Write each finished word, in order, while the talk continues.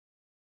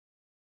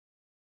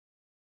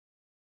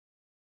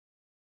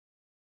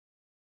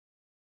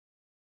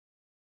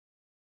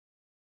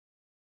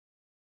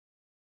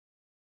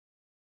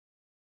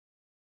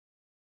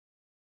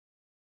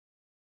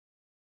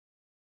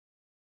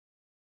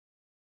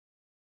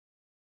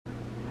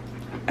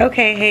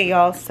Okay, hey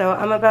y'all, so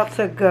I'm about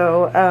to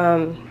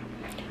go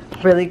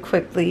really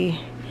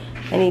quickly.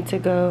 I need to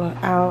go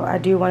out. I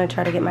do want to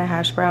try to get my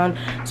hash brown,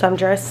 so I'm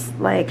dressed,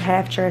 like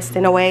half dressed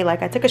in a way.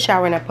 Like I took a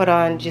shower and I put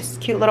on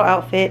just cute little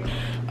outfit,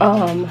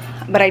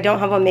 but I don't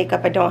have on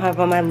makeup. I don't have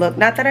on my look.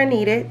 Not that I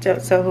need it,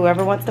 so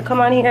whoever wants to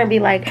come on here and be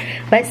like,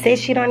 but say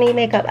she don't need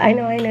makeup, I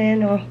know.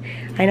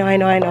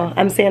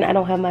 I'm saying I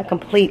don't have my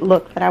complete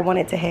look that I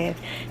wanted to have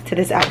to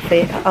this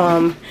outfit,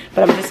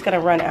 but I'm just gonna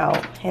run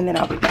out and then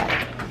I'll be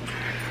back.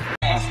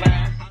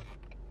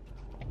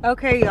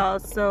 Okay y'all,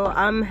 so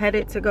I'm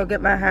headed to go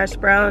get my hash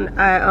brown.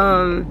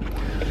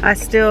 I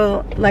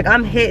still, like,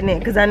 I'm hitting it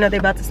because I know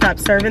they're about to stop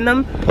serving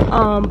them,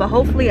 but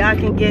hopefully I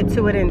can get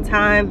to it in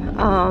time.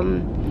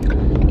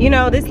 You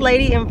know, this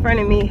lady in front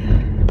of me,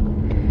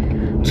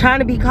 trying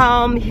to be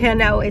calm. You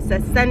know, it's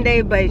a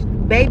Sunday, but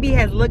baby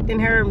has looked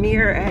in her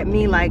mirror at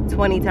me like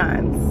 20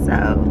 times,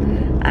 so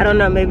I don't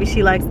know, maybe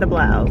she likes the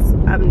blouse.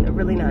 I'm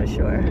really not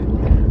sure.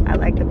 I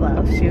like the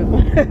blouse, shoot.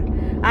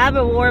 I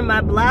haven't worn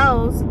my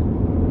blouse.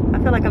 I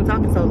feel like I'm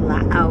talking so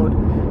loud.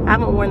 I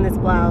haven't worn this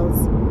blouse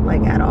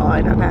like at all,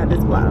 and I've had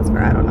this blouse for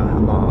I don't know how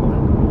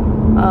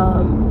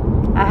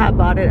long. I had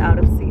bought it out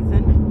of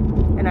season,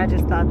 and I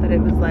just thought that it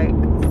was like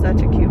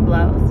such a cute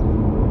blouse,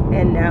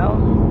 and now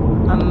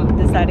I'm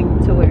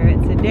deciding to wear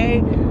it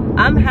today.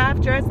 I'm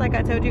half dressed, like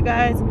I told you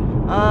guys.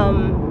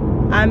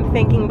 I'm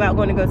thinking about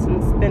going to go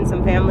spend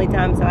some family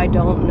time, so I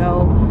don't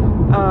know.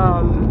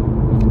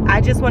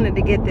 I just wanted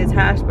to get this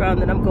hash brown,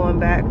 then I'm going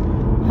back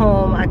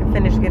home. I can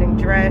finish getting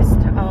dressed.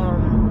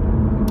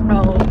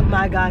 Oh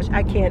my gosh,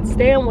 I can't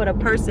stand when a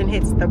person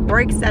hits the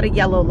brakes at a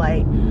yellow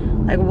light.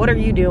 Like, what are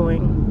you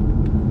doing?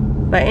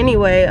 But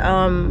anyway,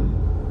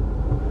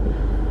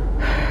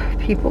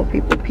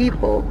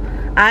 people.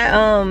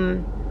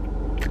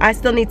 I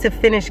still need to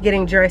finish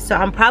getting dressed, so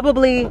I'm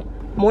probably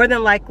more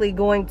than likely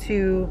going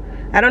to,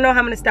 I don't know how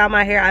I'm gonna style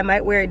my hair. I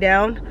might wear it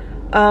down,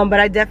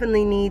 but I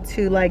definitely need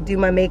to like do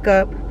my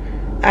makeup.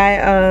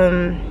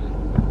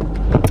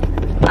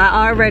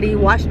 I already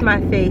washed my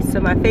face, so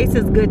my face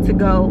is good to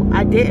go.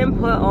 I didn't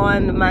put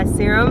on my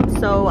serum,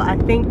 so I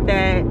think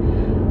that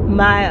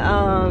my,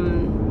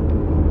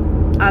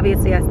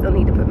 obviously I still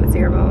need to put my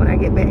serum on when I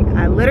get back.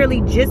 I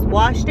literally just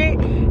washed it,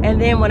 and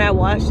then when I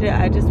washed it,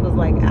 I just was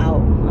like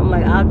out. I'm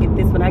like, I'll get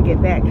this when I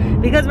get back.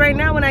 Because right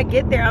now when I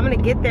get there, I'm gonna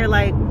get there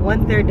like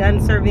once they're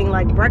done serving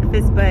like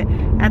breakfast, but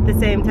at the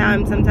same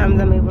time, sometimes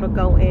I'm able to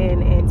go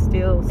in and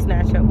still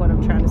snatch up what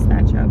I'm trying to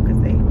snatch up,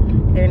 because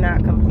they're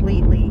not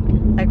completely,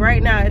 like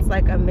right now it's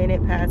like a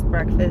minute past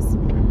breakfast.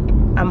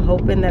 I'm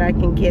hoping that I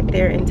can get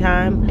there in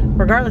time.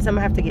 Regardless, I'm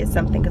gonna have to get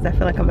something because I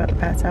feel like I'm about to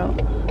pass out.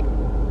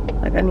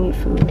 Like I need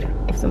food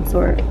of some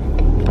sort.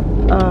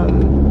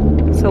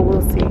 So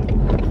we'll see.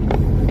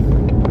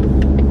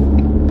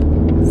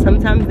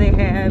 Sometimes they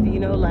have, you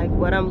know, like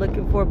what I'm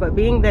looking for, but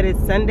being that it's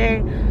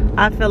Sunday,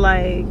 I feel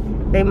like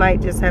they might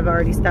just have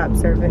already stopped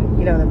serving,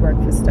 you know, the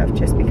breakfast stuff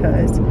just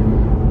because.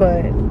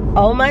 But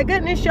oh my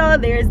goodness, y'all,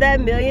 there's that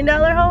 $1 million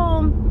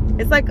home.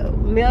 It's like a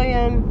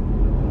million,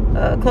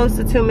 close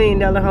to $2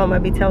 million home I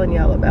be telling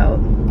y'all about.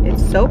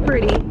 It's so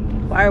pretty.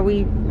 Why are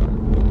we,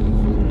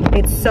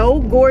 it's so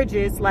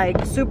gorgeous,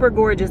 like super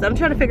gorgeous. I'm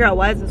trying to figure out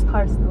why is this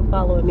car still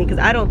following me, because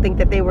I don't think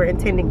that they were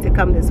intending to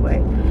come this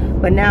way,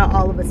 but now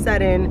all of a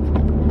sudden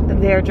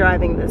they're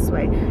driving this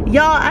way.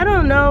 Y'all, I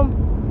don't know,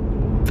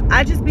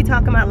 I just be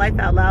talking my life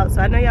out loud, so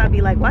I know y'all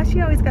be like, why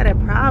she always got a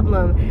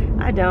problem?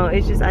 I don't.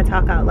 It's just I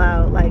talk out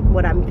loud like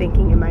what I'm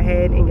thinking in my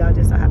head, and y'all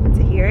just don't happen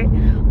to hear it.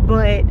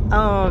 But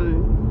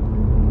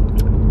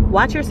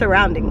watch your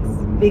surroundings,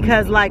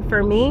 because like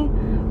for me,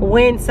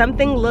 when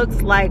something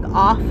looks like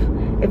off,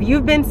 if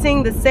you've been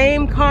seeing the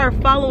same car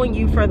following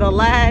you for the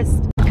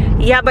last,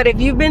 but if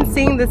you've been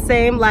seeing the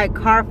same like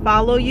car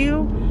follow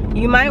you,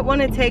 you might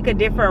want to take a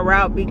different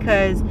route,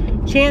 because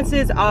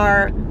chances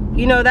are,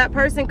 you know, that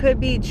person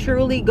could be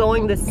truly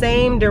going the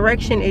same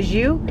direction as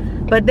you,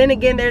 but then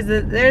again, there's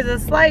a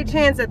slight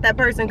chance that that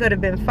person could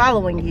have been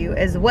following you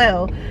as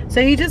well.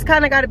 So you just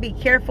kind of got to be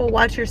careful,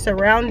 watch your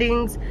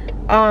surroundings.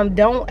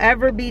 Don't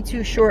ever be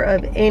too sure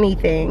of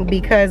anything,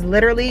 because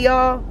literally,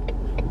 y'all,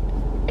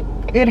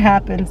 it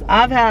happens.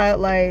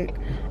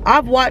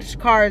 I've watched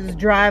cars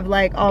drive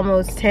like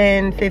almost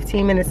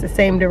 10-15 minutes the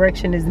same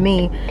direction as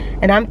me,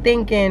 and I'm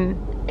thinking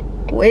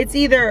it's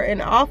either an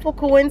awful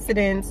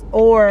coincidence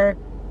or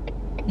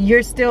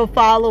you're still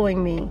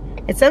following me.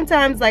 And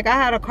sometimes, like, I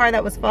had a car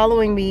that was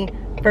following me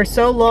for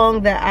so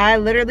long that I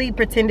literally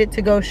pretended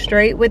to go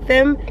straight with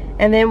them,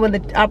 and then when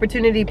the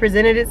opportunity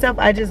presented itself,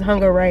 I just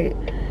hung a right.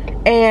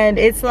 And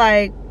it's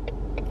like,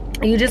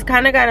 you just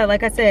kind of gotta,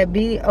 like I said,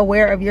 be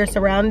aware of your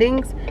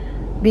surroundings,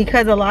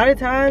 because a lot of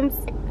times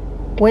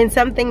when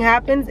something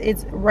happens,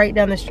 it's right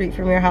down the street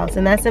from your house,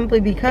 and that's simply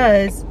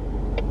because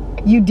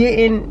you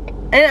didn't,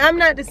 and I'm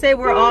not to say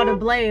we're all to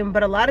blame,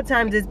 but a lot of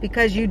times it's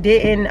because you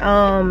didn't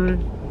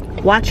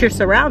watch your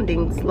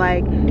surroundings.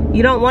 Like,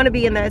 you don't want to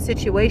be in that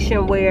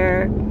situation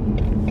where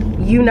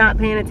you not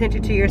paying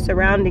attention to your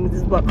surroundings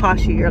is what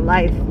costs you your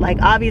life. Like,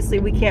 obviously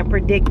we can't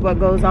predict what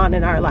goes on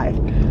in our life,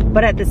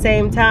 but at the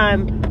same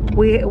time,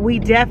 we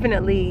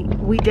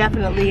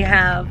definitely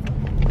have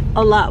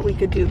a lot we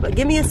could do. But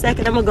give me a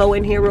second, I'm gonna go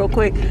in here real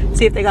quick,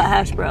 see if they got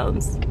hash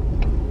browns.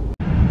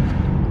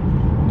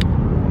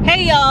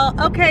 Hey y'all,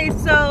 okay,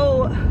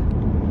 so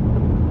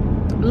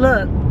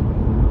look,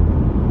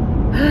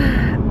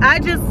 I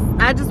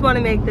just want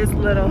to make this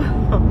little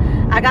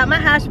I got my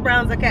hash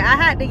browns. Okay, I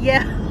had to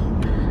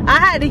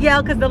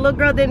yell because the little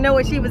girl didn't know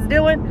what she was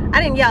doing.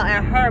 I didn't yell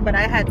at her, but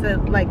I had to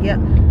like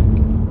yell.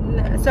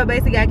 So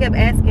basically I kept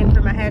asking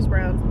for my hash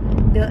browns,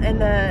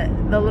 and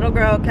the little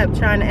girl kept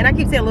trying to, and I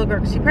keep saying little girl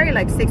because she probably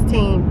like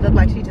 16, looked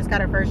like she just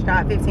got her first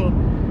job,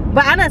 15,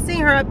 but I done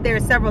seen her up there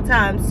several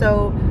times,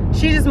 so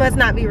she just must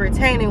not be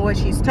retaining what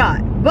she's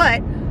taught.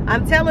 But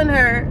I'm telling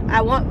her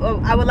I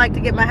would like to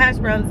get my hash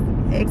browns,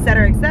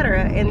 etc.,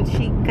 etc., and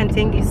she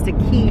continues to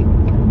keep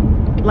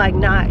like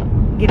not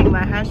getting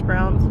my hash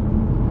browns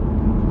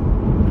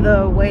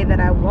the way that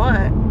I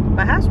want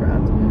my hash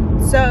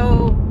browns.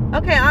 So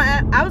okay,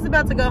 I was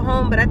about to go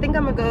home, but I think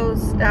I'm gonna go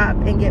stop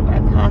and get my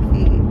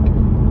coffee.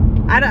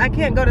 I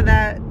can't go to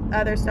that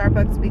other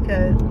Starbucks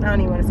because I don't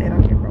even want to say I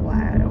don't care for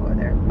why I don't go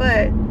there,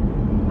 but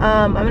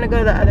I'm gonna go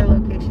to the other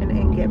location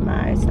and get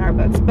my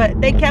Starbucks. But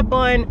they kept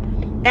on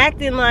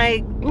acting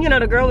like, you know,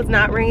 the girl was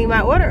not ringing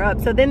my order up.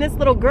 So then this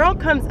little girl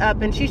comes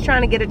up and she's trying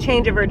to get a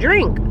change of her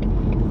drink,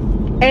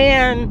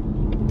 and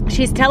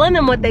she's telling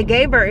them what they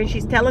gave her, and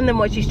she's telling them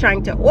what she's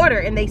trying to order,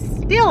 and they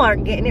still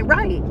aren't getting it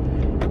right.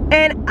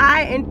 And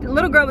the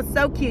little girl was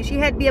so cute. She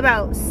had to be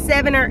about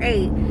 7 or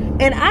 8.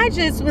 And I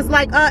just was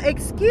like,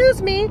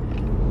 excuse me,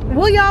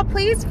 will y'all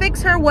please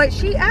fix her what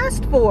she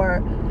asked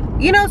for?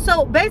 You know,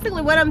 so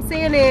basically what I'm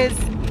saying is,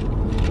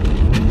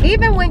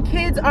 even when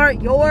kids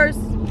aren't yours,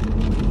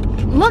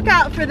 look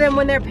out for them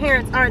when their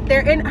parents aren't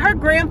there. And her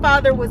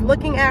grandfather was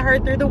looking at her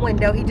through the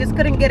window. He just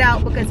couldn't get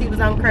out because he was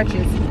on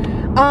crutches.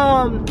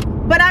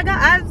 But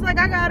I was like,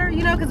 I got her,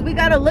 you know, because we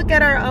got to look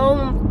at our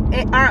own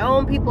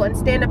people and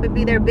stand up and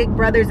be their big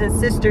brothers and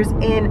sisters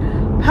in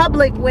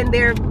public when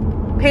their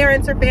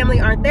parents or family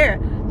aren't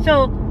there.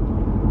 So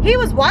he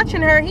was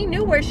watching her. He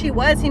knew where she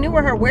was. He knew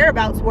where her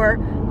whereabouts were.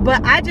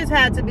 But I just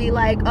had to be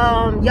like,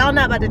 y'all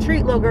not about to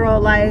treat little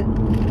girl like,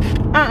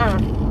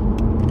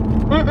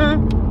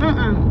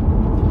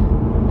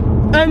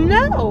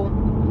 no,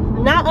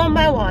 not on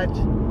my watch.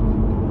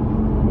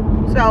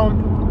 So,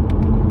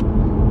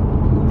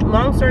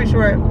 long story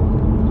short,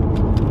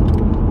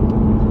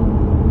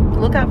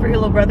 look out for your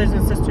little brothers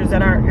and sisters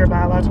that aren't your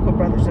biological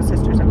brothers and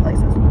sisters in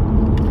places.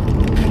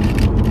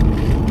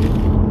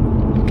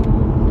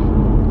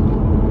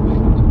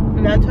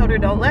 And I told her,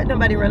 don't let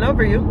nobody run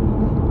over you.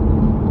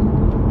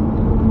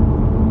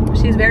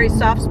 She's very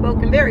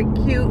soft-spoken, very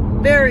cute,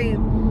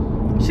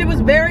 she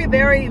was very,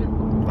 very,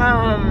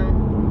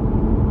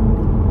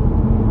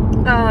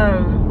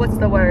 what's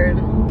the word?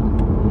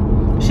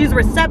 She's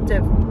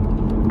receptive.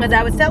 Because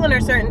I was telling her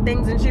certain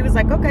things and she was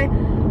like, okay.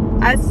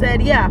 I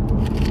said, yeah.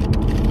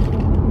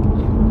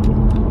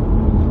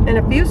 In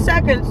a few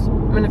seconds,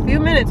 in a few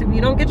minutes, if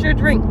you don't get your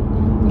drink,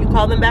 you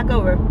call them back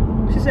over.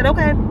 She said,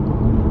 okay.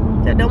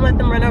 So don't let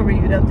them run over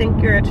you. They'll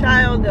think you're a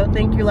child. They'll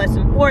think you're less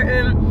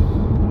important.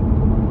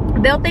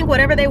 They'll think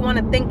whatever they want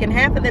to think, and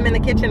half of them in the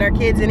kitchen are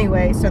kids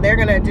anyway. So they're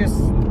going to just,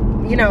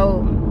 you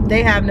know,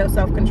 they have no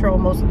self-control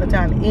most of the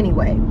time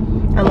anyway,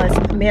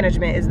 unless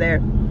management is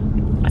there.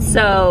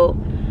 So,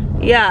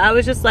 yeah, I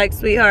was just like,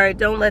 sweetheart,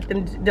 don't let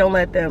people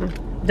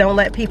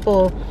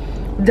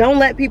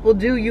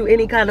do you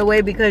any kind of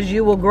way, because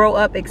you will grow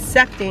up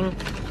accepting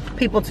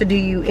people to do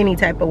you any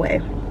type of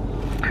way.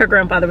 Her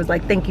grandfather was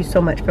like, thank you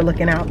so much for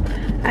looking out.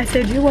 I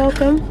said, you're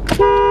welcome.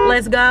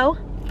 Let's go.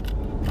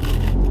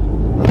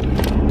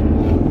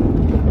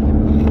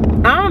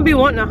 I don't be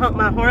wanting to honk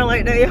my horn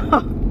like that,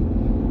 y'all.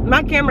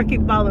 My camera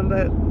keep falling,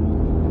 but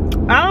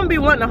I don't be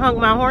wanting to honk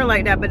my horn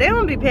like that, but they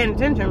don't be paying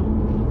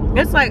attention.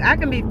 It's like I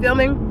can be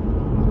filming.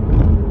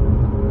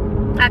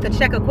 I could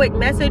check a quick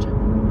message.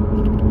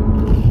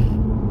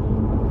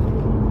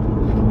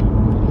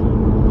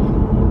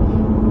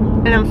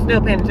 And I'm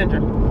still paying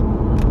attention.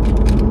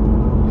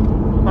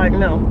 Like,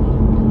 no.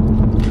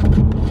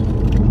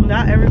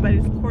 Not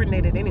everybody's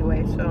coordinated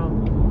anyway, so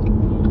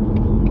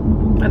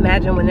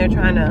imagine when they're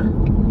trying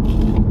to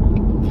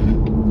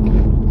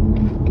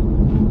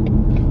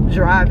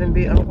drive and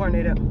be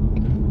uncoordinated.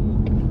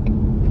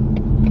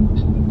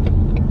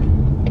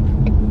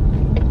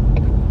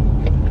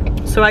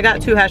 So I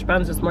got 2 hash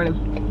browns this morning.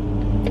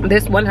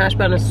 This one hash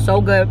brown is so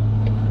good.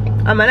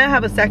 I'm gonna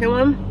have a second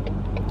one.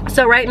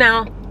 So right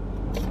now,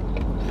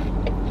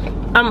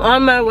 I'm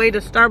on my way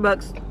to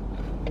Starbucks.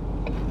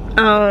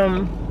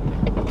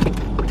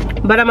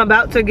 But I'm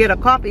about to get a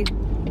coffee.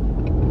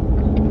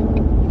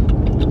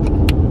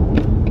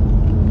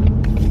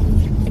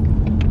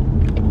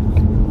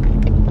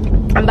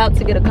 I'm about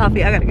to get a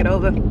coffee. I gotta get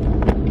over.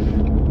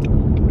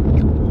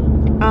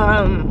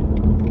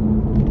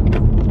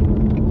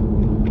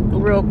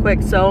 Real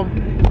quick. So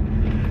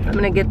I'm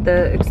gonna get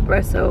the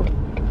espresso.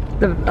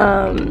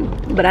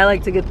 But I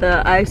like to get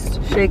the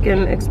iced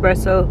shaken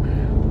espresso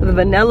with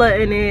vanilla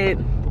in it,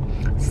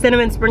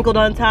 cinnamon sprinkled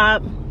on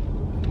top.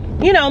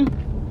 you know,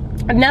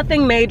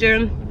 nothing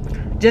major,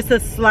 just a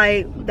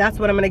slight. That's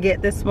what I'm gonna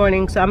get this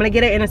morning. So I'm gonna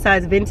get it in a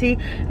size venti,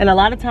 and a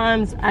lot of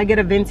times I get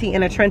a venti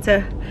and a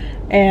Trenta,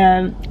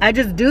 and I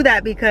just do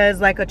that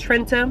because like a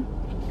Trenta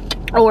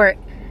or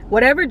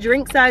whatever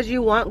drink size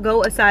you want,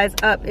 go a size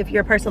up. If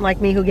you're a person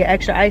like me who get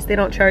extra ice, they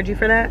don't charge you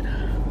for that.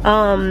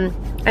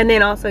 And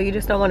then also you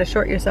just don't want to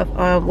short yourself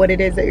on what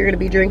it is that you're gonna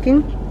be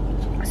drinking.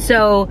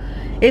 So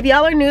if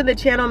y'all are new to the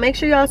channel, make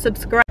sure y'all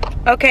subscribe.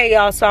 Okay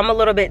y'all, so I'm a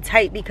little bit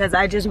tight because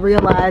I just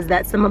realized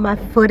that some of my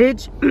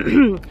footage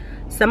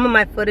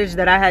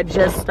that I had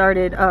just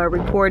started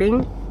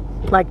recording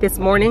like this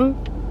morning,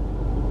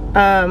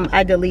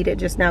 I deleted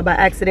just now by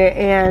accident,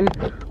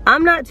 and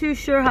I'm not too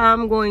sure how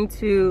I'm going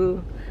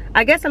to,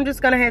 I guess I'm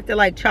just gonna have to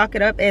like chalk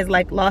it up as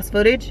like lost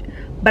footage,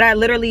 but I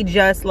literally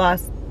just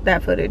lost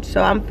that footage,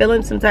 so I'm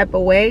feeling some type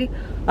of way.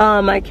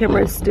 My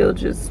camera is still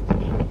just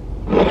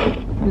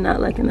not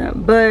liking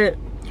that, but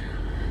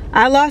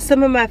I lost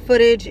some of my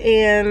footage,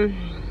 and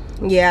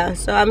yeah,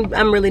 so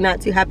I'm really not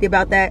too happy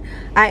about that.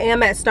 I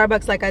am at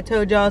Starbucks like I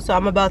told y'all, so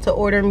I'm about to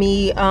order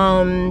me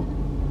my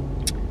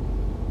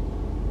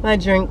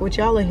drink, which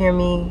y'all will hear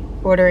me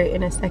order it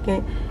in a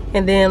second.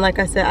 And then like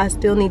I said, I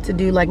still need to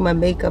do like my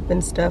makeup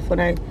and stuff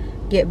when I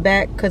get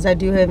back, because I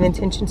do have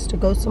intentions to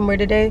go somewhere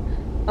today.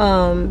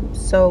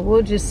 So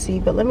we'll just see,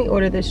 but let me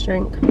order this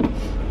drink.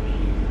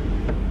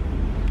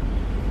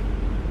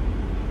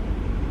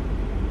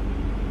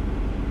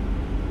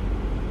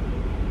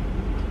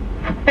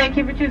 Thank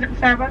you for choosing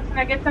Starbucks. Can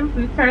I get some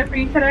food started for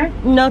you today?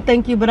 No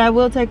thank you, but I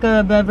will take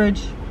a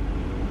beverage.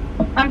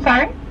 I'm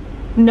sorry?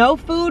 No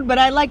food, but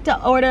I'd like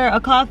to order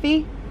a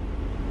coffee.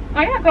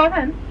 Oh yeah, go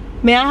ahead.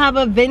 May I have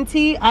a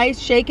venti ice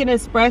shaken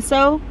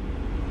espresso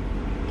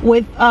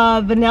with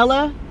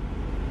vanilla?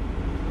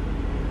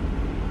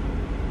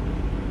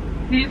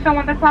 Do you still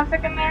want the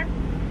classic in there?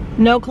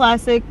 No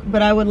classic,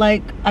 but I would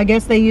like, I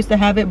guess they used to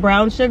have it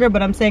brown sugar,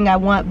 but I'm saying I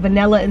want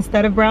vanilla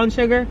instead of brown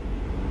sugar.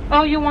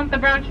 Oh, you want the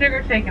brown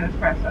sugar shaken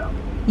espresso?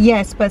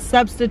 Yes, but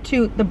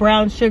substitute the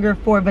brown sugar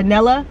for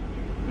vanilla.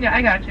 Yeah,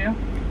 I got you.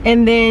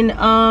 And then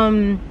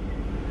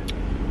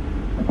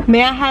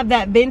may I have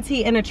that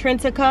venti in a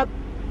Trenta cup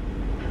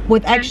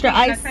with extra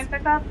ice? Trenta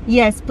cup?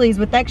 Yes, please,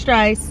 with extra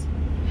ice.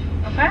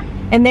 Okay.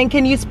 And then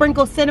can you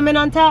sprinkle cinnamon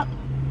on top?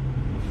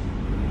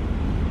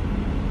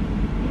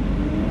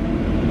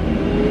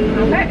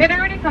 Okay, it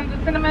already comes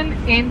with cinnamon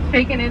and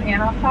shaken in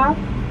and on top.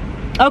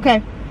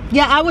 Okay.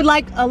 Yeah, I would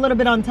like a little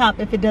bit on top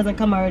if it doesn't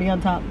come already on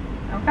top.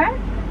 Okay.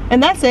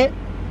 And that's it.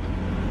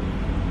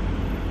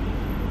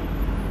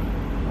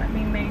 Let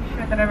me make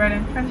sure that I write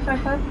in French because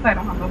I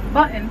don't have a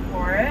button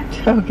for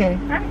it. Okay.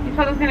 Alright, you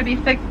told us it's going to be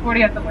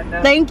 $6.40 at the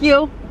window. Thank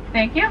you.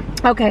 Thank you.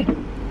 Okay.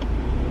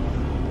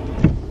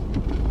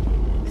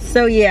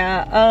 So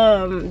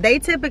yeah, they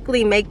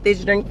typically make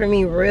this drink for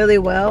me really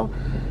well.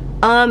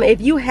 If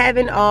you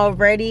haven't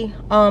already,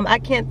 I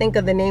can't think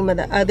of the name of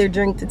the other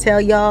drink to tell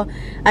y'all.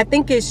 I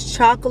think it's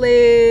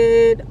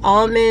chocolate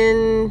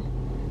almond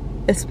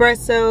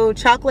espresso,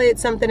 chocolate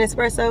something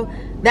espresso.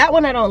 That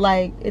one I don't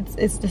like.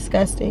 It's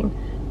disgusting.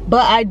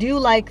 But I do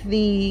like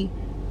the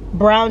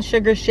brown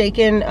sugar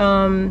shaken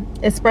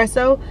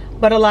espresso.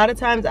 But a lot of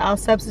times I'll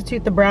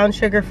substitute the brown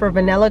sugar for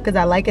vanilla because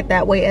I like it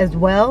that way as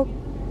well.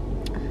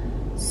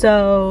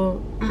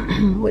 So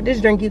with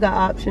this drink you got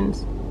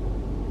options.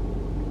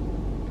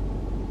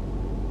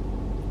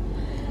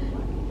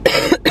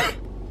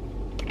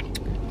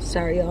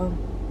 Sorry y'all.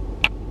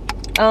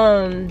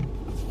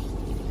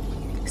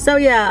 So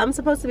yeah, I'm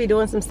supposed to be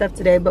doing some stuff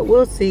today, but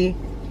we'll see.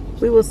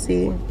 We will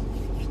see.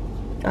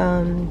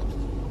 How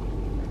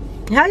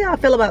y'all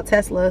feel about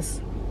Teslas?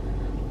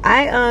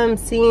 I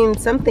seen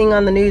something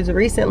on the news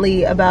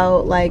recently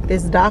about like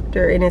this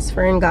doctor and his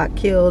friend got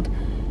killed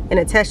in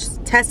a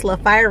Tesla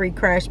fiery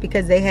crash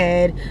because they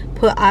had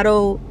put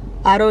auto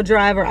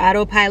drive or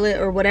autopilot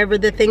or whatever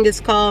the thing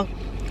is called.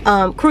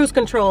 Cruise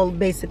control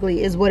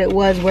basically is what it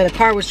was, where the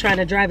car was trying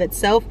to drive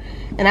itself,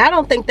 and I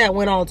don't think that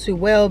went all too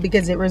well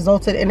because it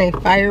resulted in a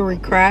fiery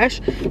crash.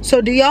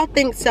 So do y'all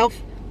think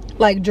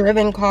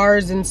driven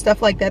cars and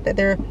stuff like that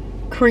they're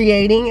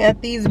creating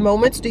at these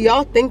moments, do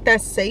y'all think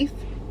that's safe?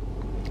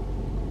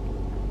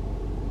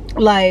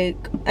 Like,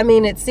 I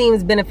mean, it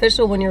seems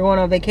beneficial when you're going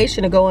on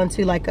vacation to go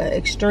into like a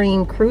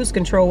extreme cruise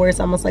control where it's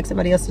almost like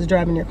somebody else is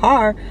driving your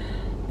car.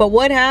 But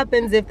what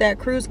happens if that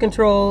cruise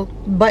control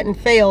button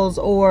fails,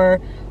 or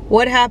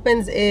what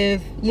happens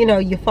if, you know,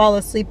 you fall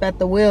asleep at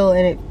the wheel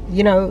and it,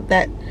 you know,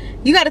 that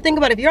you got to think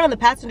about, if you're on the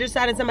passenger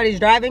side and somebody's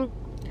driving,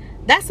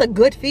 that's a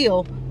good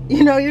feel.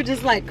 You know, you're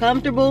just like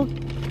comfortable.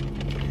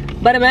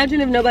 But imagine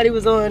if nobody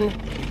was on,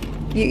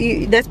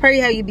 that's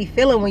probably how you be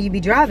feeling when you be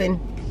driving.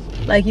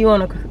 Like you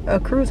on a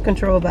cruise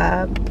control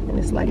vibe, and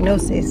it's like, no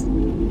sis,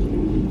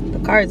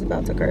 the car is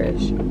about to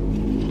crash.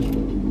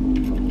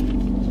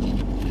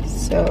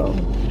 So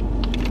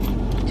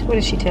what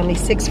did she tell me?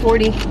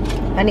 640.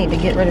 I need to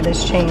get rid of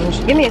this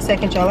change. Give me a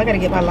second, y'all. I gotta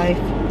get my life.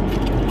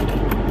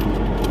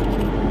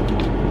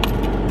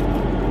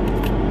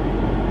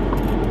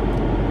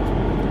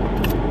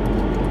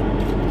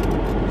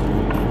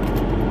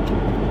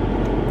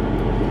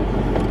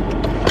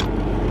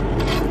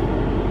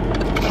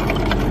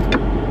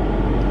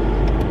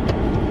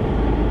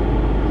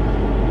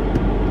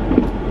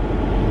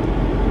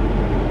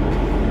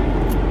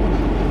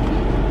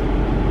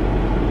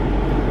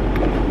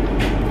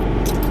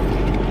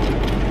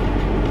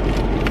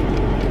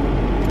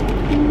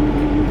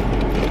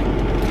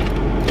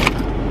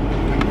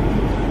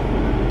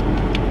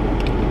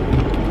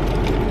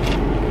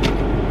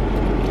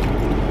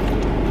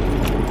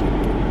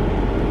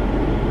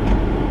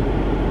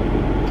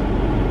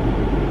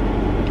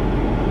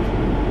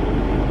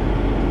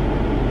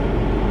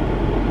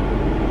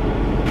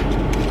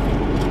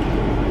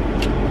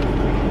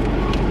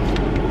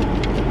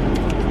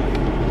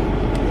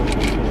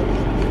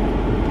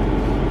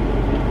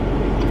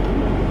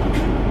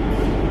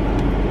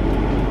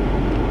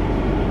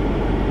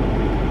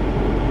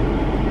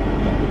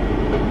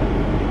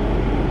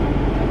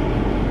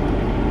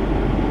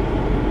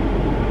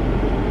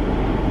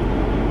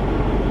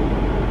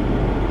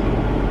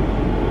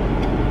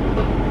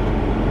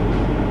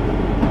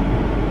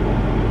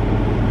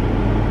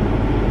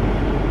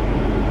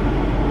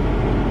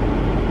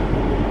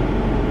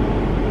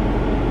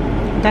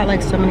 Got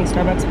like so many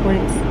Starbucks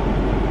points,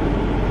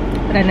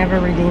 but I never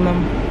redeem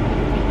them.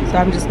 So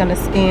I'm just gonna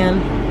scan.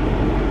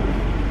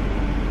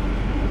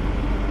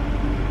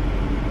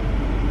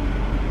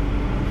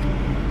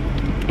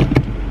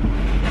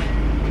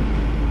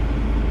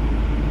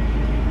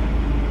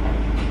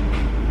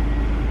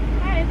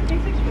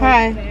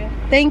 Hi,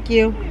 thank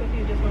you.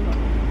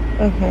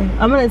 Okay,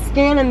 I'm gonna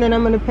scan and then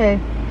I'm gonna pay.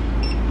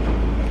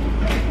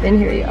 Then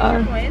here you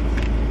are.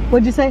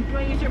 What'd you say? You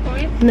want to use your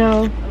points?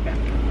 No. Okay.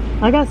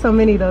 I got so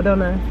many though, don't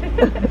I?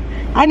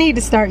 I need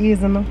to start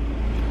using them.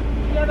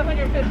 You have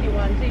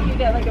 151, so you can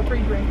get like a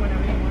free drink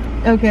whenever you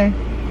want. Okay.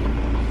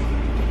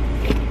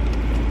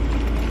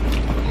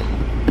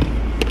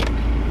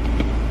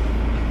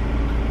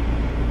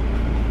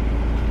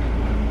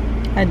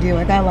 I do.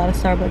 I got a lot of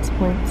Starbucks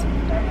points.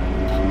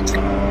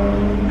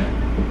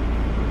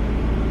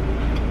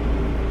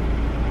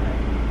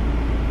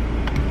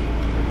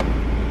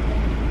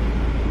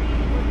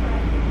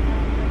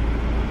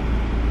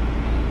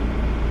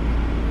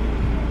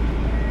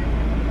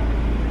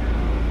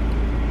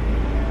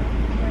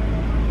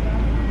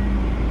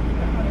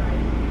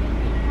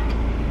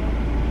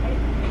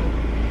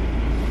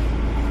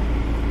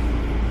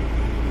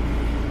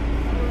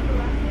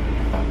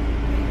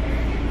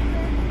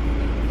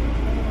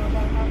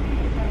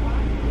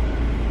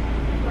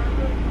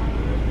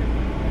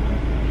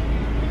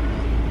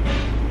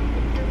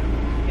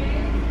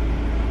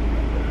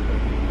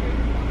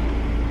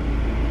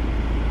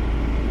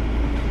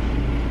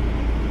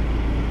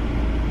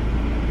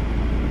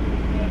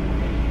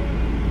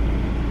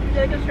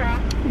 Take a straw.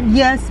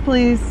 Yes,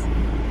 please.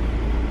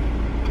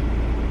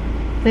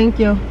 Thank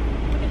you.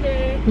 Good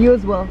day. You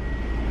as well.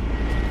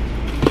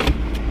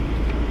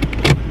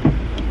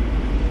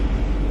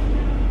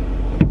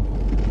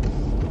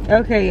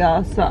 Okay,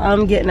 y'all, so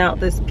I'm getting out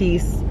this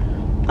piece.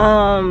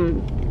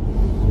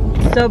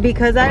 So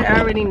because I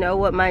already know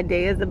what my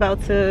day is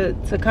about to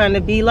kind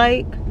of be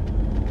like,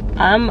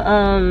 I'm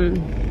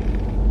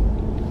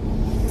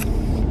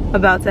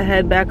about to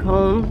head back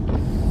home.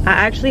 I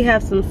actually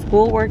have some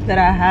schoolwork that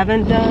I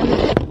haven't done.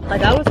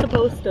 Like, I was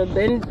supposed to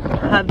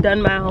have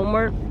done my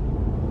homework.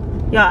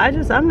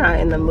 Y'all, I'm not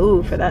in the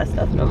mood for that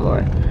stuff no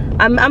more.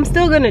 I'm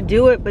still gonna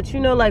do it, but you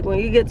know, like when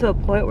you get to a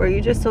point where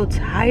you're just so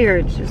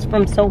tired just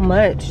from so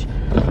much,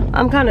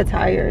 I'm kind of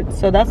tired.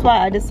 So that's why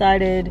I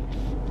decided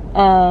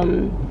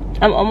I'm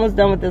almost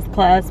done with this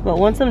class, but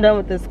once I'm done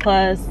with this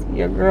class,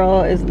 your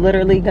girl is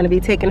literally gonna be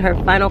taking her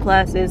final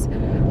classes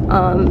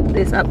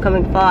this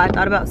upcoming fall. I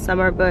thought about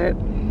summer, but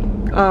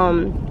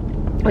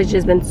it's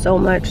just been so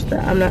much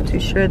that I'm not too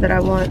sure that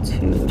I want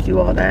to do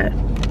all that.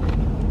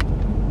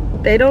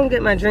 They don't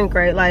get my drink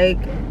right. Like,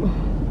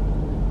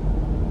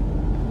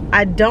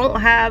 I don't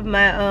have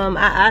my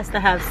I asked to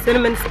have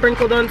cinnamon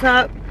sprinkled on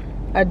top.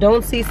 I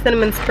don't see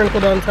cinnamon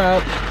sprinkled on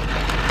top.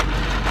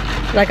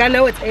 Like, I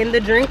know it's in the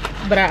drink,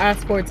 but I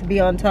asked for it to be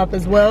on top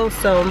as well.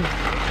 So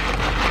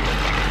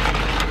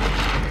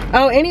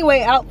oh,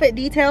 anyway, outfit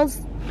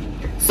details.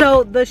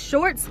 So the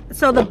shorts,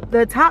 so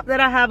the top that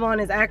I have on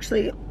is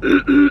actually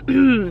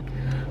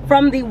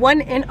from the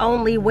one and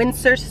only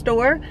Windsor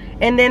store,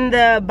 and then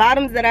the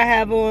bottoms that I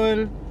have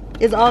on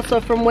is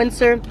also from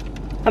Windsor.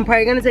 I'm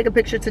probably gonna take a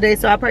picture today,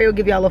 so I probably will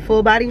give y'all a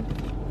full body.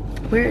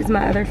 Where is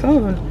my other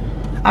phone?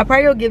 I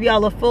probably will give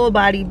y'all a full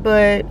body,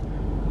 but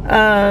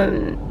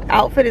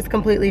outfit is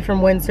completely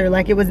from Windsor.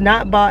 Like, it was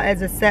not bought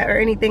as a set or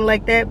anything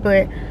like that,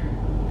 but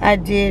I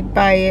did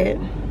buy it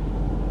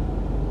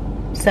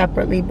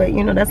separately. But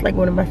you know, that's like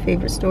one of my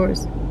favorite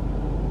stores.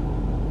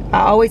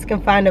 I always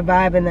can find a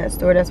vibe in that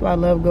store. That's why I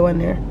love going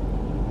there.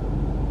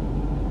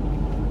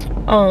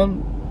 I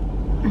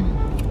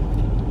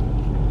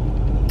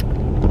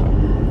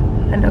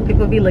know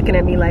people be looking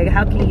at me like,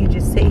 how can you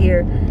just sit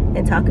here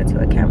and talk into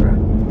a camera?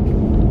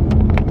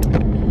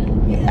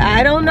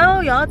 I don't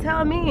know, y'all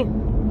tell me.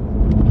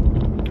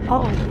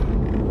 Oh,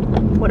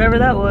 whatever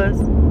that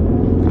was.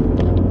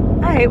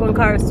 I hate when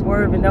cars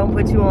swerve and don't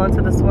put you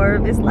onto the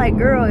swerve. It's like,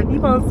 girl, if you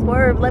gonna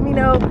swerve, let me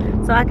know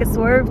so I can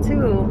swerve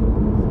too.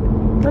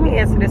 Let me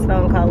answer this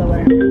phone call or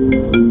whatever.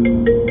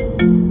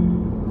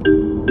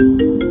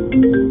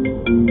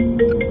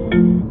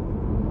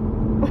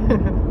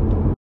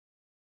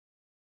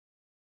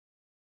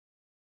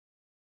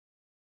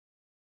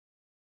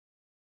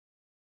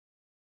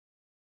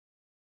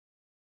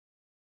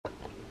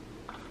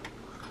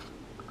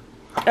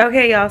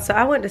 Okay, y'all, so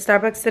I went to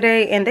Starbucks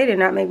today and they did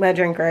not make my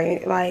drink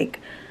right. Like,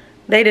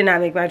 they did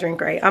not make my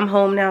drink right. I'm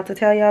home now to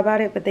tell y'all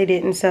about it, but they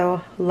didn't.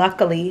 So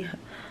luckily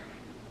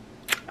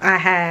I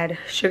had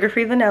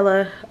sugar-free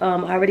vanilla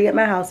already at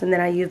my house, and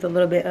then I used a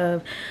little bit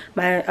of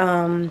my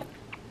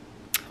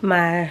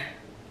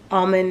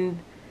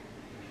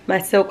my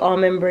Silk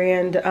Almond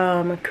brand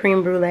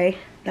creme brulee.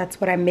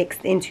 That's what I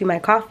mixed into my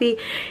coffee,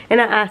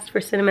 and I asked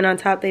for cinnamon on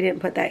top. They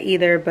didn't put that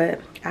either,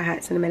 but I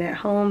had cinnamon at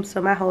home,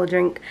 so my whole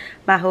drink,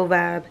 my whole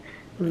vibe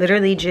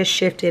literally just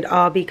shifted,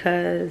 all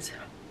because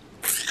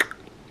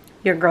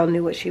your girl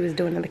knew what she was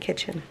doing in the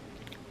kitchen,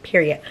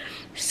 period.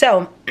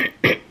 So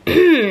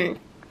I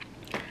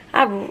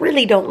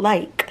really don't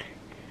like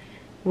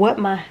what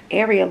my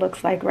area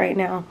looks like right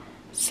now.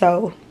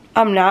 So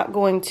I'm not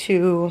gonna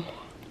take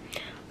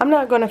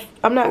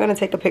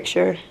a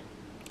picture.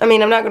 I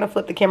mean, I'm not gonna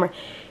flip the camera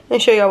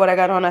and show y'all what I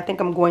got on. I think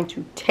I'm going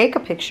to take a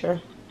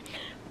picture,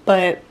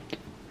 but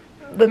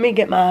let me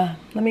get my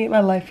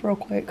life real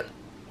quick.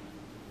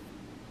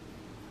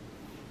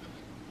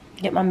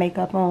 Get my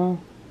makeup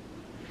on.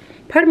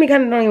 Part of me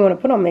kind of don't even want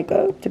to put on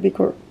makeup, to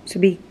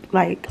be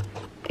like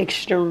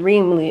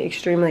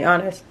extremely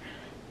honest.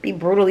 Be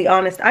brutally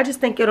honest. I just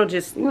think it'll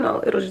just, you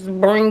know, it'll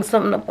just bring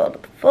something up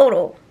out the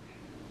photo.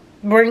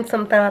 Bring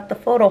something out the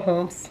photo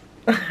homes.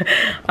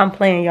 I'm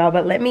playing, y'all,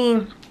 but let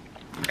me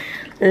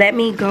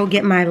go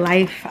get my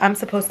life. I'm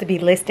supposed to be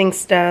listing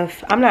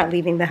stuff. I'm not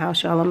leaving the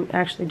house, y'all. I'm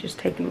actually just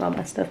taking all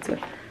my stuff to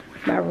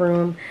my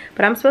room.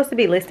 But I'm supposed to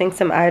be listing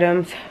some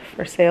items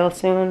for sale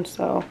soon,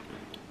 so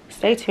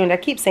stay tuned. I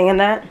keep saying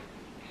that.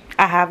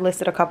 I have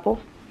listed a couple,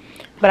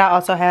 but I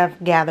also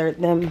have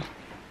gathered them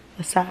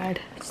aside,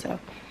 so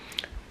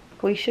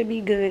we should be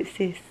good,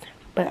 sis.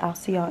 But I'll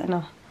see y'all in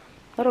a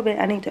little bit.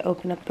 I need to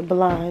open up the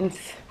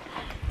blinds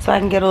so I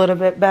can get a little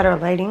bit better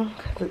lighting,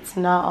 because it's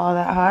not all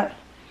that hot.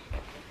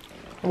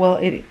 Well,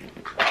 and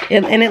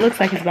it looks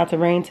like it's about to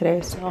rain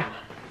today, so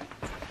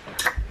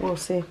we'll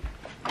see.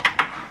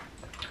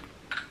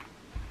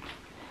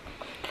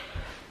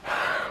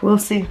 We'll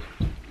see.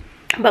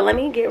 But let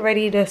me get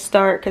ready to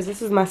start, because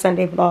this is my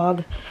Sunday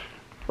vlog,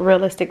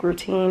 realistic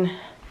routine.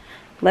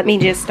 Let me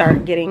just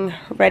start getting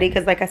ready,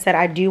 because like I said,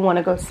 I do want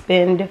to go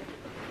spend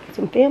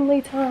some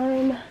family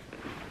time.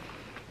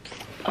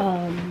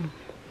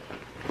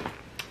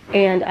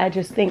 And I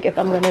just think if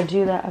I'm going to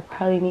do that, I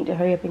probably need to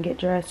hurry up and get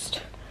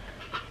dressed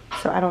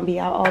so I don't be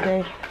out all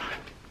day.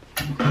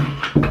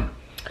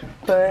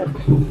 But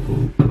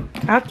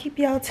I'll keep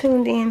y'all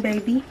tuned in,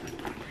 baby.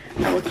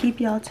 I will keep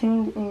y'all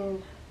tuned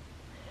in.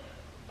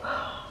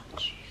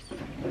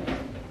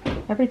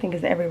 Jeez. Everything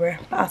is everywhere.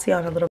 I'll see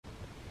y'all in a little.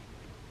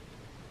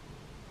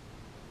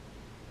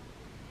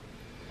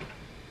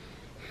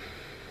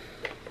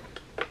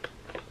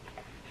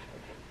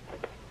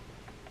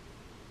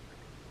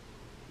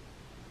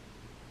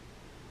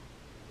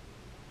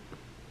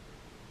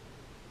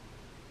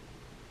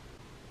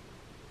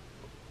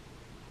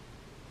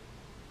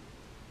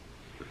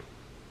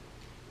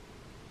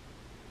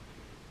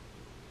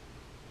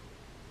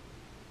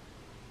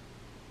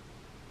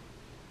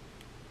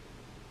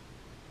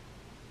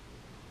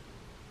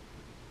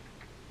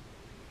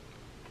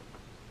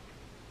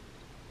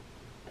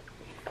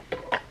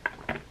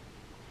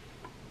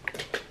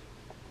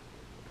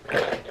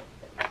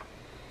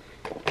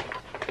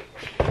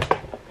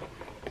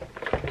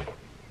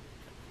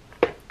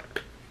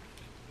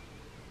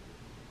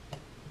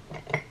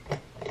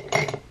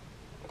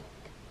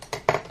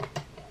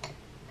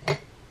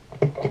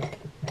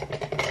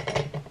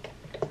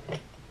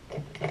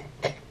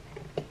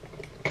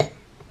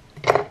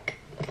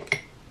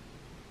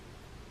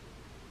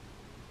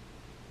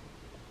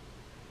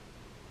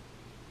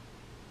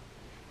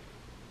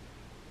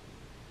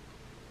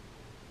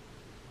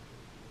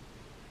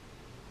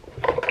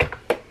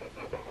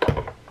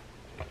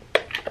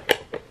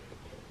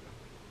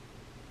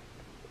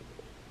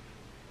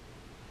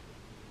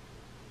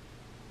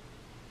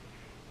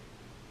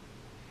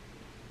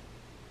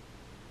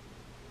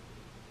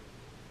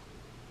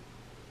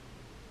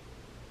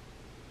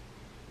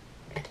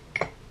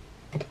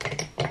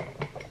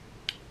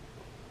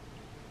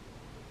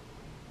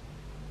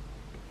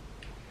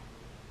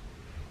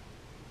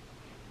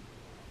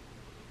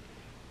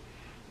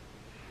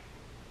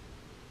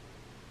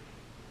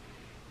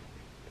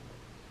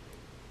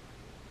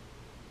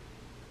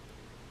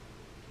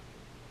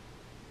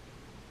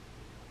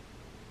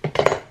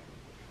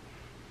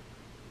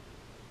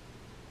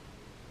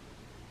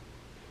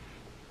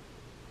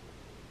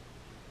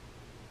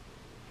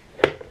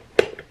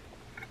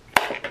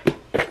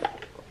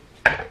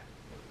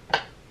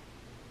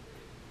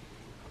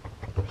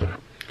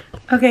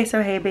 Okay,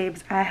 so hey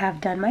babes, I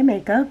have done my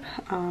makeup.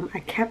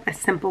 I kept a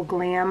simple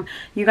glam.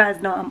 You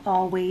guys know I'm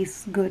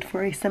always good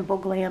for a simple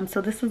glam, so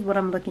this is what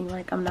I'm looking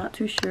like. I'm not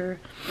too sure.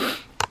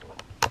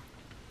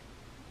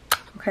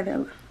 Okay,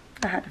 there,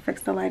 I had to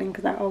fix the lighting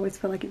because I always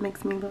feel like it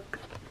makes me look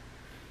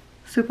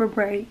super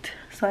bright,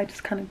 so I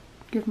just kind of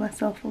give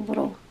myself a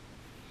little.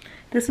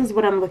 This is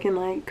what I'm looking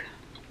like.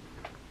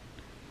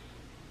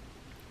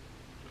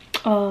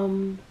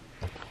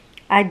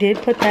 I did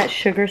put that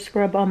sugar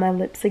scrub on my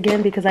lips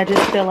again because I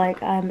just feel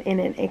like I'm in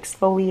an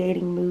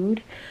exfoliating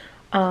mood.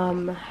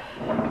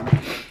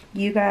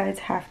 You guys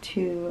have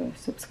to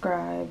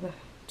subscribe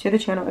to the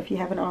channel if you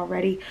haven't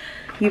already.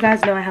 You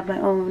guys know I have my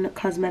own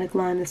cosmetic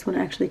line. This one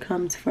actually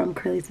comes from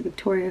Curly's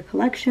Victoria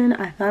collection.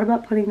 I thought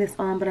about putting this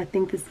on, but I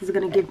think this is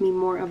going to give me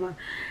more of a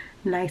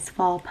nice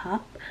fall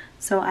pop.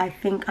 So I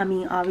think, I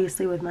mean,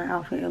 obviously with my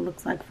outfit it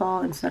looks like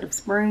fall instead of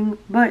spring,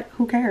 but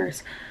who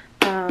cares?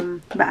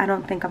 But I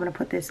don't think I'm gonna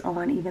put this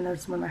on, even though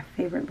it's one of my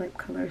favorite lip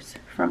colors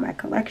from my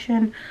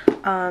collection.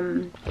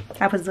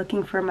 I was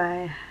looking for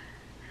my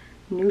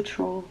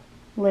neutral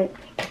lip,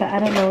 but I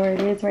don't know where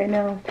it is right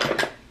now.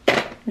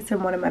 It's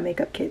in one of my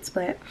makeup kits,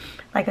 but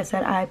like I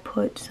said, I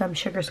put some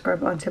sugar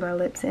scrub onto my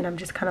lips and I'm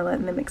just kind of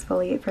letting them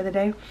exfoliate for the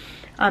day.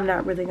 I'm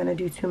not really going to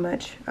do too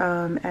much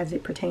as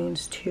it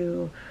pertains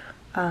to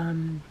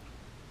the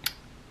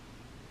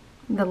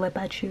lip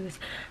I choose.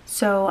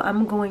 So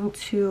I'm going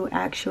to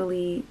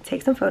actually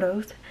take some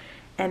photos,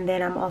 and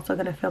then I'm also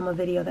going to film a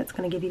video that's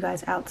going to give you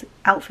guys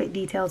outfit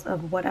details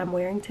of what I'm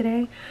wearing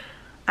today.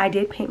 I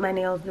did paint my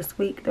nails this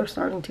week. They're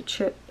starting to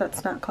chip.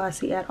 That's not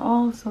classy at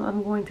all. So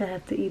I'm going to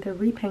have to either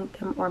repaint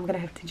them or I'm going to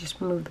have to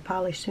just remove the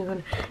polish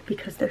soon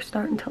because they're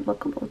starting to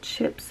look a little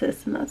chip,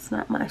 sis, and that's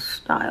not my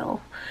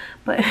style.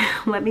 But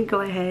let me go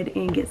ahead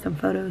and get some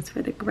photos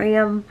for the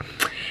gram.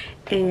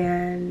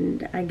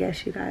 And I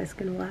guess you guys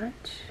can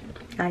watch.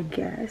 I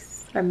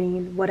guess. I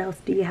mean, what else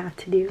do you have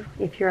to do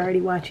if you're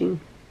already watching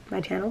my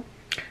channel?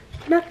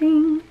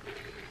 Nothing.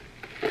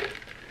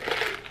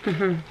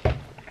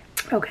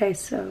 Okay,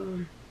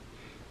 so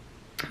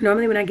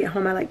normally when I get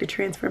home I like to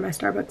transfer my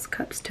Starbucks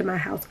cups to my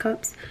house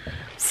cups,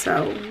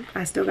 so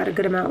I still got a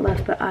good amount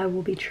left, but I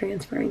will be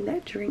transferring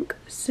that drink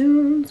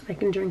soon so I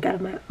can drink out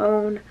of my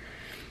own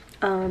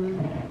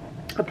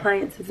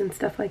appliances and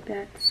stuff like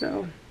that.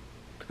 So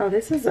oh,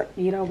 this is a,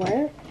 you know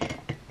what,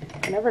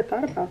 I never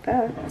thought about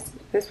that.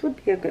 This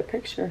would be a good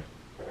picture.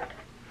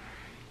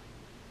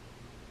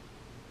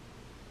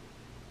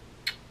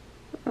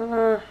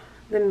 The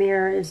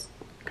mirror is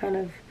kind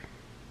of,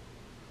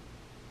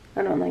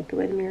 I don't like the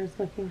way the mirror is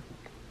looking.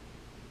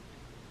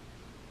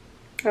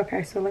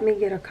 Okay, so let me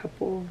get a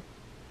couple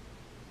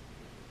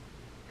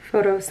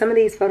photos. Some of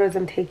these photos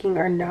I'm taking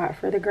are not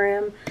for the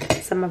gram.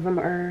 Some of them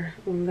are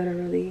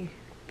literally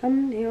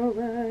thumbnail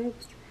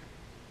vibes.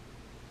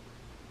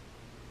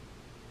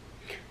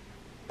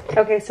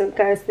 Okay, so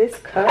guys, this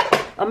cup,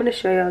 I'm going to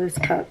show y'all this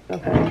cup,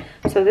 okay?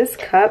 So this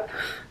cup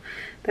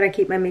that I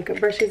keep my makeup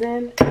brushes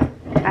in,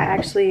 I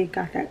actually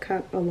got that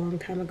cup a long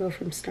time ago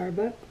from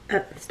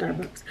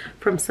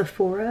from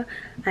Sephora.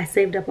 I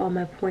saved up all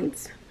my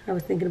points. I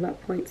was thinking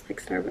about points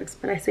like Starbucks,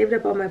 but I saved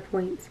up all my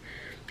points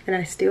and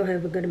I still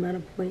have a good amount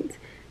of points.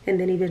 And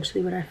then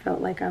eventually when I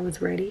felt like I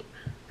was ready,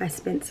 I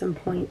spent some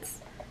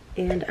points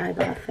and I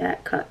got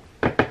that cup.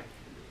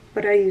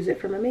 But I use it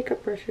for my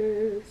makeup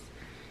brushes.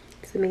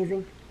 It's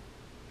amazing.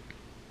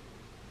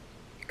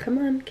 Come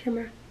on,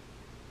 camera.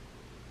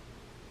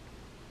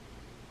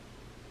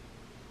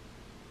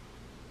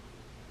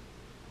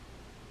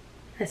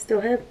 I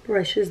still have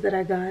brushes that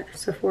I got,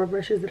 Sephora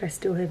brushes that I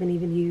still haven't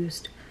even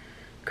used.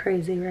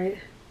 Crazy, right?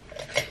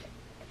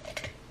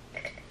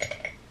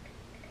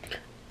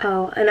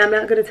 Oh, and I'm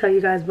not going to tell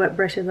you guys what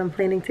brushes I'm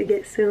planning to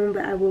get soon,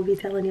 but I will be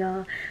telling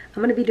y'all. I'm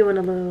going to be doing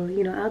a little,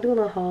 you know, I'll do a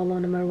little haul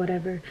on them or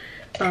whatever.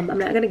 I'm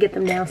not going to get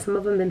them now. Some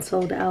of them been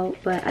sold out,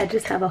 but I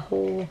just have a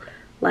whole,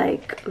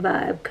 like,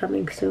 vibe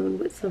coming soon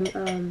with some,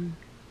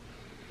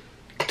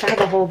 I have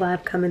a whole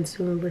vibe coming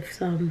soon with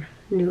some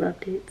new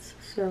updates,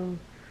 so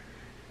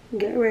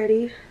get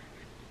ready.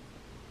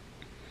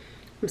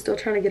 I'm still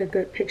trying to get a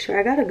good picture.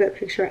 I got a good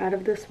picture out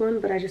of this one,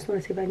 but I just want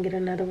to see if I can get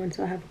another one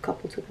so I have a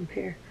couple to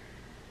compare.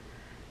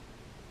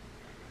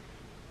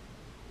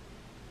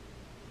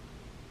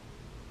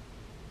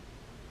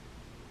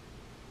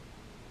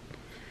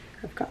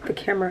 I've got the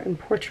camera in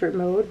portrait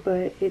mode,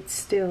 but it's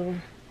still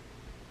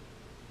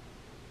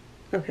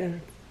okay.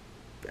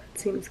 That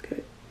seems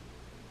good.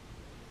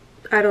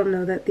 I don't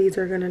know that these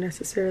are gonna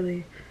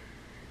necessarily.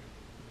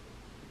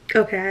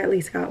 Okay, I at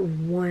least got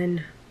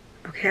one.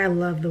 Okay, I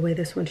love the way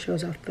this one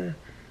shows off the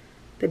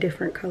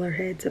different color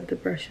heads of the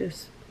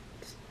brushes.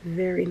 It's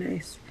very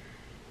nice.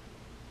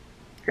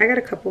 I got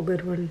a couple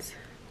good ones.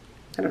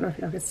 I don't know if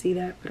y'all can see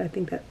that, but I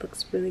think that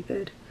looks really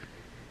good.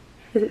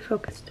 Is it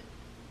focused?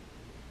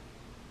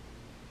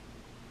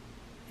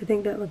 I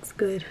think that looks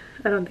good.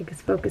 I don't think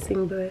it's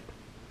focusing, but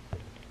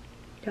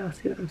y'all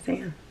see what I'm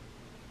saying.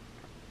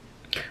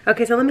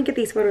 Okay, so let me get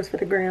these photos for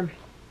the gram.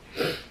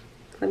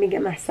 Let me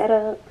get my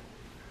setup.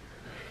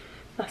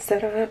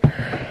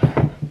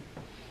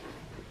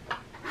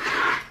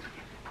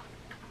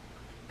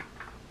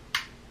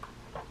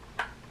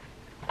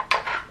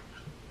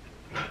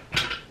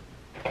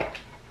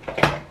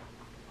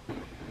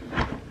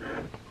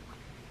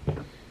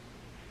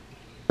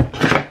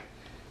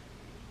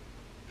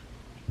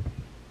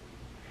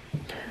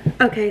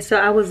 Okay, so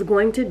I was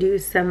going to do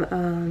some,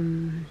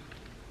 I'm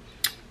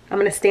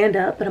going to stand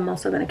up, but I'm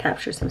also going to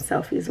capture some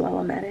selfies while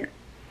I'm at it.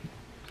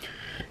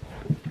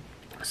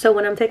 So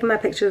when I'm taking my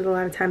pictures, a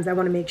lot of times I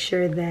want to make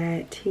sure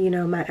that, you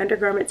know, my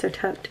undergarments are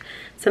tucked.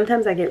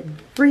 Sometimes I get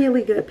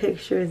really good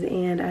pictures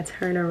and I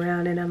turn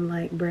around and I'm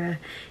like, bruh,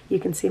 you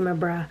can see my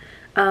bra.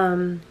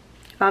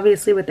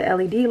 Obviously with the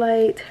LED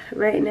light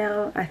right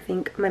now, I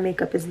think my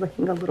makeup is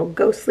looking a little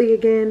ghostly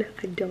again.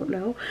 I don't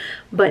know,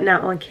 but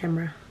not on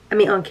camera. I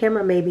mean, on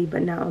camera maybe,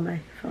 but not on my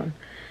phone.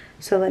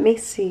 So let me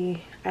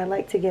see. I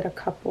like to get a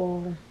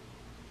couple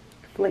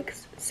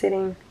flicks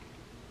sitting,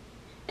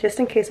 just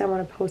in case I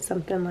want to post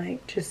something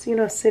like just, you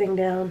know, sitting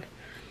down.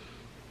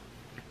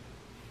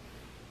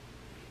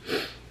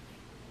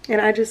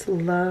 And I just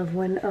love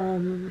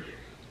when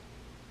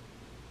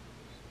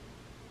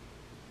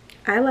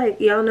I like,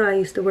 y'all know I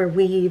used to wear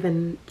weave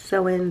and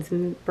sew-ins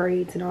and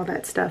braids and all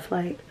that stuff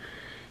like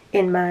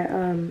in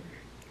my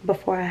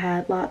before I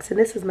had locks, and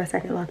this is my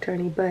second lock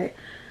journey, but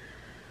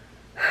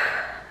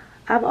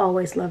I've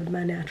always loved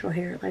my natural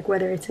hair, like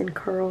whether it's in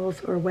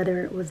curls or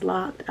whether it was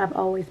locked. I've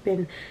always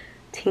been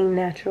team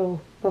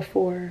natural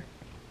before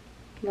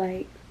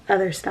like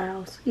other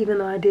styles, even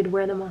though I did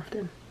wear them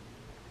often.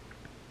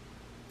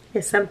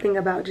 It's something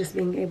about just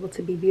being able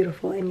to be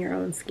beautiful in your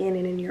own skin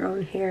and in your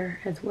own hair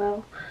as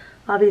well.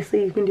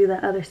 Obviously you can do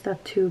that other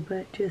stuff too,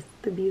 but just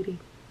the beauty.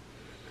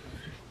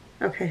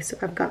 Okay, so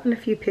I've gotten a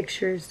few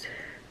pictures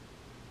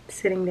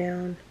sitting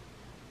down.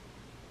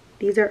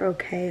 These are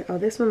okay. Oh,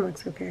 this one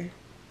looks okay.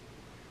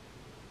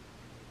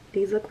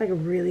 These look like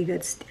really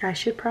good. I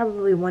should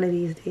probably one of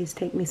these days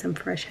take me some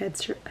fresh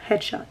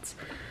headshots.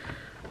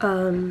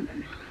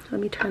 Let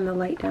me turn the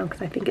light down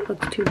because I think it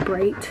looks too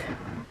bright.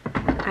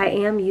 I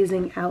am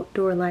using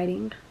outdoor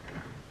lighting,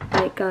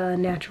 like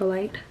natural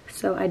light,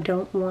 so I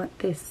don't want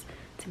this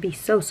to be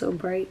so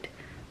bright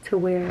to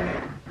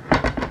where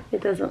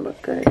it doesn't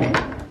look good.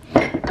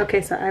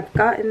 Okay, so I've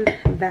gotten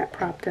that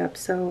propped up,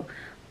 so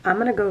I'm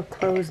gonna go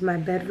close my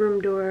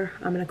bedroom door.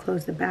 I'm gonna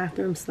close the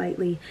bathroom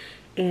slightly,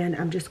 and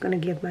I'm just gonna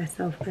give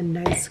myself a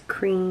nice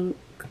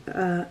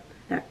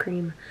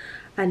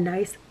a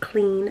nice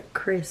clean,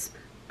 crisp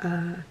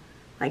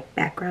like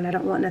background. I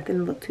don't want nothing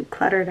to look too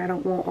cluttered. I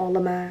don't want all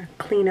of my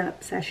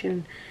cleanup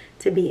session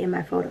to be in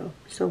my photo.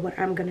 So what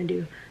I'm gonna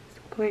do is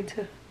I'm going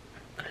to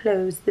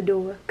close the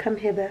door. Come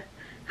hither.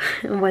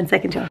 1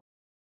 second, y'all.